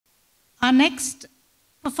Our next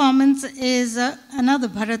performance is another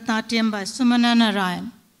Bharatnatyam by Sumana Narain.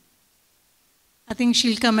 I think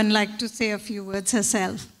she'll come and like to say a few words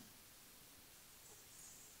herself.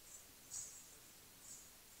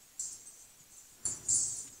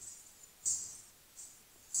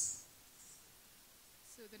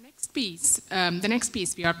 So the next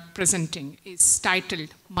piece we are presenting is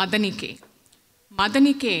titled Madanike.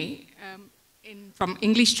 Madanike, from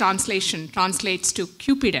English translation, translates to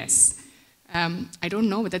Cupidess. I don't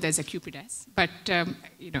know whether there's a Cupidess, but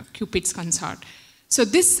Cupid's consort. So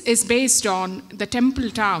this is based on the temple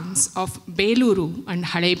towns of Beluru and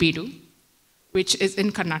Halebeedu, which is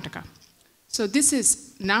in Karnataka. So this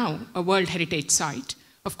is now a World Heritage Site.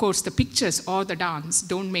 Of course, the pictures or the dance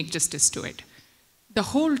don't make justice to it. The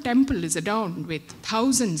whole temple is adorned with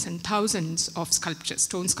thousands and thousands of sculptures,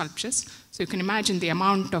 stone sculptures. So you can imagine the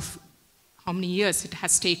amount of how many years it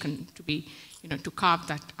has taken to be, to carve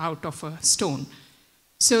that out of a stone.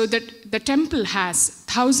 So that the temple has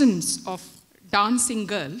thousands of dancing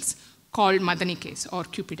girls called Madanikes or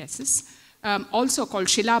Cupidesses, also called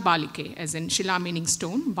Shila Balike, as in Shila meaning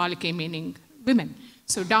stone, Balike meaning women.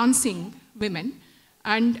 So dancing women.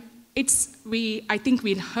 And I think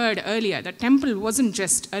we heard earlier, the temple wasn't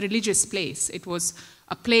just a religious place. It was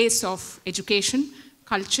a place of education,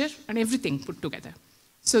 culture, and everything put together.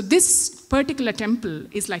 So this particular temple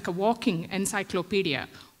is like a walking encyclopedia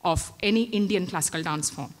of any Indian classical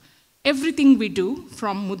dance form. Everything we do,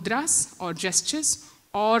 from mudras or gestures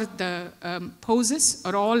or the poses,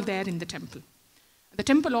 are all there in the temple. The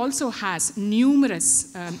temple also has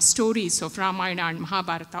numerous stories of Ramayana and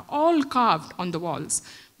Mahabharata, all carved on the walls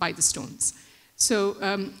by the stones. So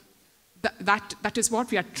that is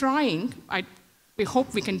what we are trying. We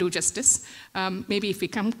hope we can do justice. Maybe if we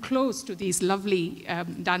come close to these lovely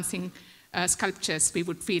dancing sculptures, we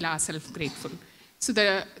would feel ourselves grateful. So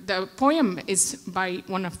the poem is by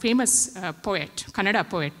one famous poet, Kannada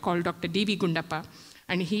poet, called Dr. D.V. Gundappa,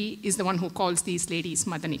 and he is the one who calls these ladies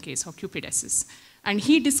Madanikes or Cupidesses. And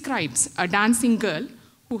he describes a dancing girl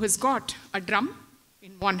who has got a drum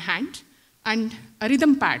in one hand and a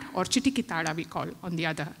rhythm pad, or chitikitala we call, on the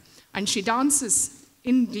other. And she dances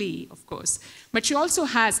in glee, of course. But she also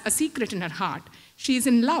has a secret in her heart. She is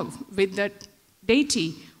in love with the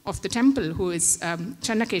deity of the temple, who is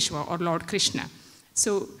Channakeshwar, or Lord Krishna.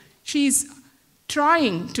 So she's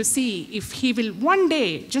trying to see if he will one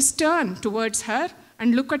day just turn towards her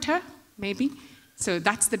and look at her, maybe. So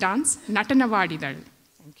that's the dance, Natanavadidal.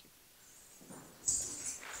 Thank you.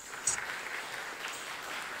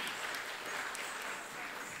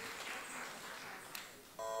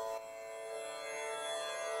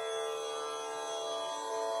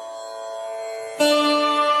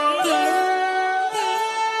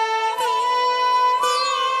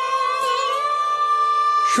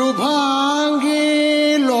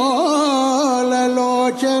 Shubhangi लोल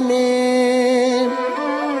लोचने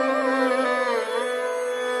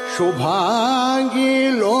शुभांगी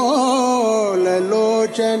लोल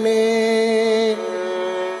लोचने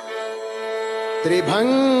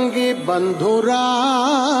त्रिभंगी बंधुरांगने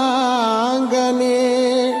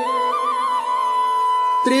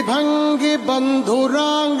त्रिभंगी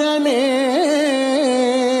बंधुरांगने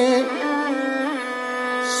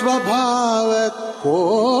स्वभाव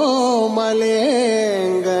कोमलेंगने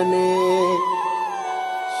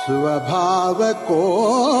स्वभाव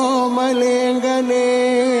कोमलेंगने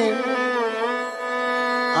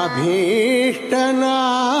अभीष्टनारे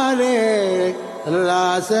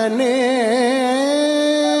लासने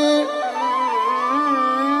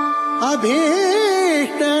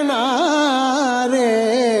अभीष्टनारे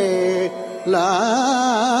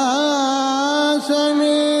लासने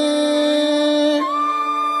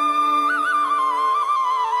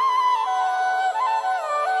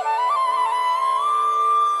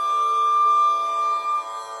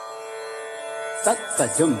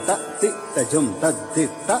Tajum tati tajum tadi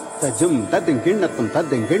tajum tadinginnatum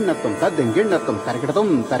tadinginnatum tadinginnatum tarikadatum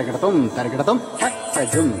tarikadatum tarikadatum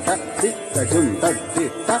tajum tati tajum tadi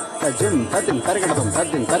tajum tadin tarikadatum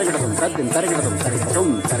tadin tarikadatum tadin tarikadatum tarikadatum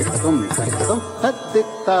tarikadatum tarikadatum tadi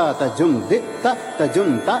tajum ditta tajum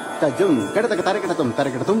ta tajum kedaka tarikadatum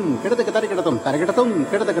tarikadatum kedaka tarikadatum tarikadatum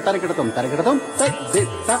kedaka tarikadatum tarikadatum tadi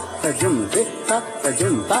tajum ditta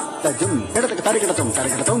tajum ta tajum kedaka tarikadatum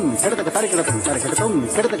tarikadatum kedaka tarikadatum tarikadatum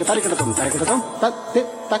kedaka tarikadatum tarikadatum tatti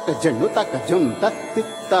taka jennu taka jum tatti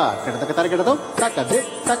ta kedaka tarikadatum taka de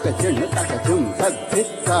taka jennu taka jum tatti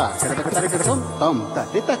ta kedaka tarikadatum tam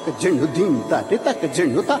tatti taka jennu dim tatti taka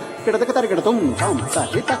jennu ta kedaka tarikadatum tam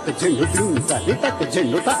tatti taka jennu dim tatti taka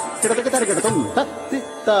jennu ta kedaka tarikadatum tatti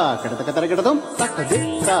ದಿತ್ತ ಕಡತಕ ತರಗಿಡತಂ ತಕ್ಕ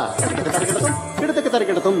ದಿತ್ತ ಕಡತಕ ತರಗಿಡತಂ ಕಿಡತಕ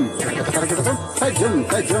ತರಗಿಡತಂ ಕಡತಕ ತರಗಿಡತಂ ತಜುಂ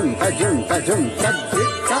ತಜುಂ ತಜುಂ ತಜುಂ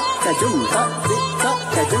ತದ್ದಿತ್ತ ತಜುಂ ತದ್ದಿತ್ತ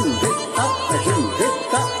ತಜುಂ ದಿತ್ತ ತಜುಂ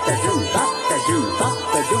ದಿತ್ತ ತಜುಂ ತಜುಂ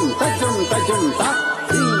ತಜುಂ ತಜುಂ ತಜುಂ ತ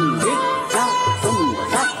ದಿತ್ತ ತುಂ ತ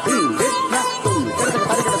ದಿತ್ತ ತುಂ ಕಡತಕ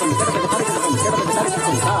ತರಗಿಡತಂ ಕಡತಕ ತರಗಿಡತಂ ಕಡತಕ ತರಗಿಡತಂ ತ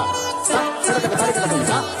ಕಡತಕ ತರಗಿಡತಂ ತ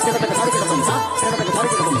ಕಡತಕ ತರಗಿಡತಂ ತ ಕಡತಕ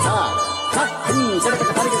ತರಗಿಡತಂ ತ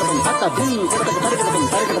ಕಡತಕ ತರಗಿಡತಂ ತಕ್ಕ ಧಿಂ ಕಡತಕ ತರಗಿಡತಂ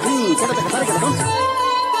ತರಗಿಡ ಧಿಂ ಕಡತಕ ತರಗಿಡತಂ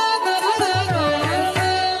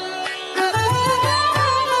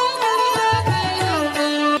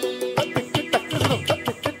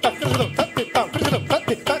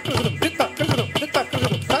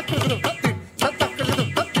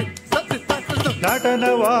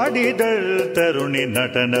ನಟನವಾಡಿದಳ್ ತರುಣಿ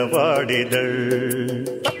ನಟನವಾಡಿದಳ್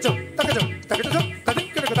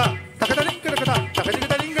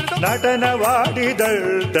ನಟನವಾಡಿದಳ್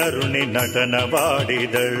ತರುಣಿ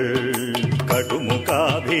ನಟನವಾಡಿದಳ್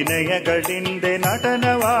ಕಟುಮುಖಾಭಿನಯಗಳಿಂದೆ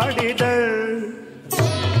ನಟನವಾಡಿದಳ್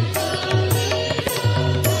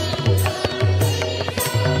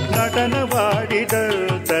ನಟನವಾಡಿದಳ್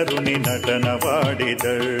ತರುಣಿ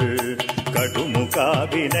ನಟನವಾಡಿದಳ್ ಕಟುಮುಖಾಭಿನಯಗಳಿಂದೆ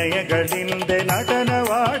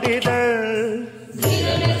ನಟನವಾಡಿದಳ್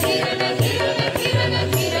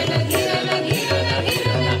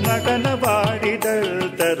ನಟನವಾಡಿದಳ್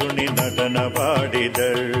ತರುಣಿ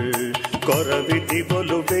ನಟನವಾಡಿದಳ್ ಕೊರವಿತಿ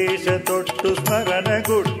ಬೊಲು ವೇಷ ತೊಟ್ಟು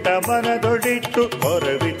ಸ್ಮರಣಗುಟ್ಟ ಮನದೊಳಿಟ್ಟು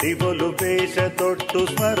ಕೊರವಿತಿ ಬೊಲು ವೇಷ ತೊಟ್ಟು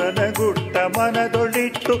ಸ್ಮರಣಗುಟ್ಟ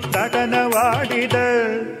ಮನದೊಳಿಟ್ಟು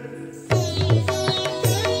ನಟನವಾಡಿದಳ್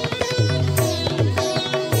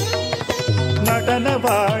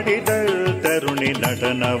ನಟನವಾಡಿದಳ್ ತರುಣಿ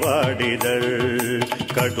ನಟನವಾಡಿದಳ್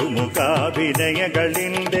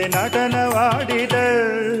ಕಟುಮುಖಾಭಿನಯಗಳಿಂದೆ ನಟನವಾಡಿದಳ್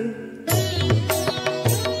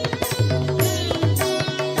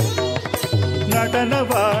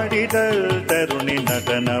ನಟನವಾಡಿದಳ್ ತರುಣಿ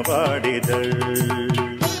ನಟನವಾಡಿದಳ್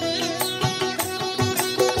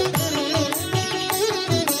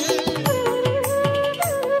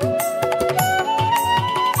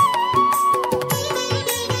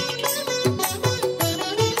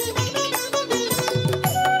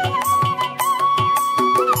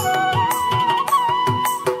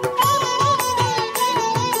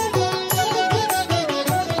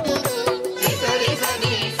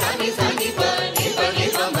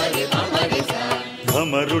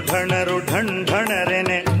ಢಮರು ಢಣರು ಢಣ್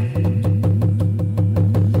ಢಣರೆನೆ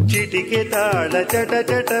ಚಿಟಿಕೆ ತಾಳ ಚಟ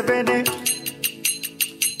ಚಟವೆನೆ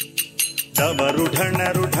ಢಮರು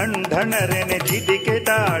ಢಣರು ಢಣ್ ಢಣರೆನೆ ಚಿಟಿಕೆ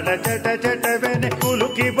ತಾಳ ಚಟ ಚಟವೆನೆ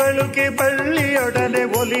ಕುಲುಕಿ ಬಳುಕಿ ಬಳ್ಳಿಯೊಡನೆ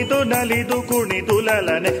ಒಲಿದು ನಲಿದು ಕುಣಿದು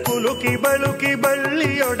ಲಲನೆ ಕುಲುಕಿ ಬಳುಕಿ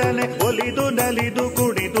ಬಳ್ಳಿಯೊಡನೆ ಒಲಿದು ನಲಿದು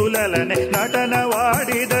ಕುಣಿದು ಲಲನೆ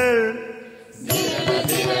ನಟನವಾಡಿದಳ್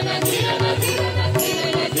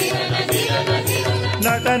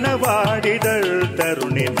ನಟನವಾಡಿದಳ್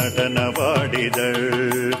ತರುಣಿ ನಟನವಾಡಿದಳ್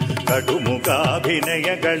ಕಟುಮುಖಾಭಿನಯಗಳಿಂದೆ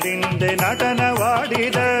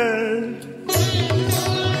ನಟನವಾಡಿದಳ್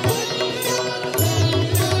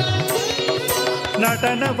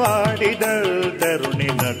ನಟನವಾಡಿದಳ್ ತರುಣಿ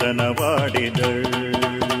ನಟನವಾಡಿದಳ್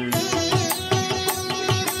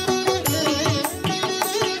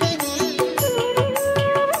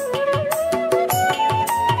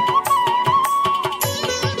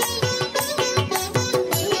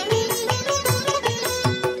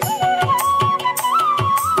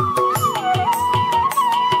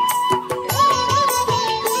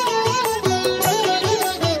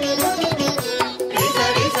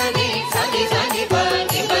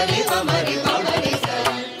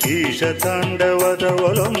ತಾಂಡವದ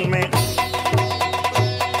ಒಲೊಮ್ಮೆ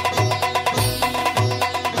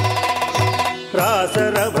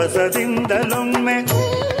ರಾಸರಭಸದಿಂದಲೊಮ್ಮೆ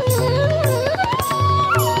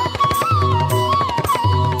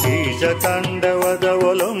ಈಶ ತಾಂಡವದ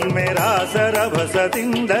ಒಲೊಮ್ಮೆ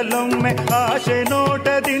ರಾಸರಭಸದಿಂದಲೊಮ್ಮೆ ಆಶೆ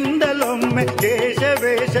ನೋಟದಿಂದಲೊಮ್ಮೆ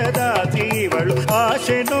ಕೇಶವೇಷದಾಸೀವಳು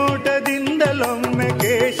ಆಶೆ ನೋಟದಿಂದಲೊಮ್ಮೆ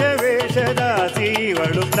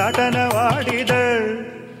ಕೇಶವೇಷದಾಸೀವಳು ನಟನವಾಡಿದಳ್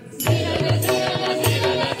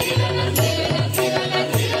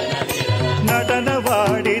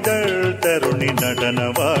ನಟನವಾಡಿದಳ್ ತರುಣಿ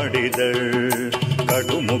ನಟನವಾಡಿದಳ್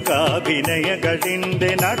ಕಟುಮುಖಾಭಿನಯಗಳಿಂದೆ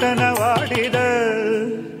ನಟನವಾಡಿದಳ್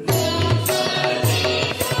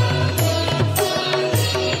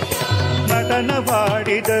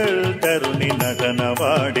ನಟನವಾಡಿದಳ್ ತರುಣಿ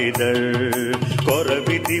ನಟನವಾಡಿದಳ್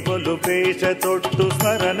ಕೊರವಿತಿ ಬೊಲು ವೇಷ ತೊಟ್ಟು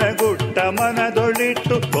ಸ್ಮರಣಗುಟ್ಟ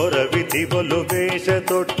ಮನದೊಳಿಟ್ಟು ಕೊರವಿತಿ ಬೊಲು ವೇಷ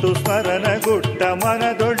ತೊಟ್ಟು ಸ್ಮರಣಗುಟ್ಟ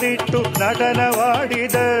ಮನದೊಳಿಟ್ಟು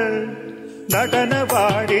ನಟನವಾಡಿದಳ್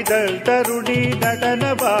நடனவாடிதழ் தருணி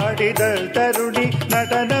நடனவாடிதழ் தருணி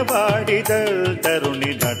நடனவாடிதழ்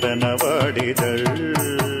தருணி நடனவாடிதழ்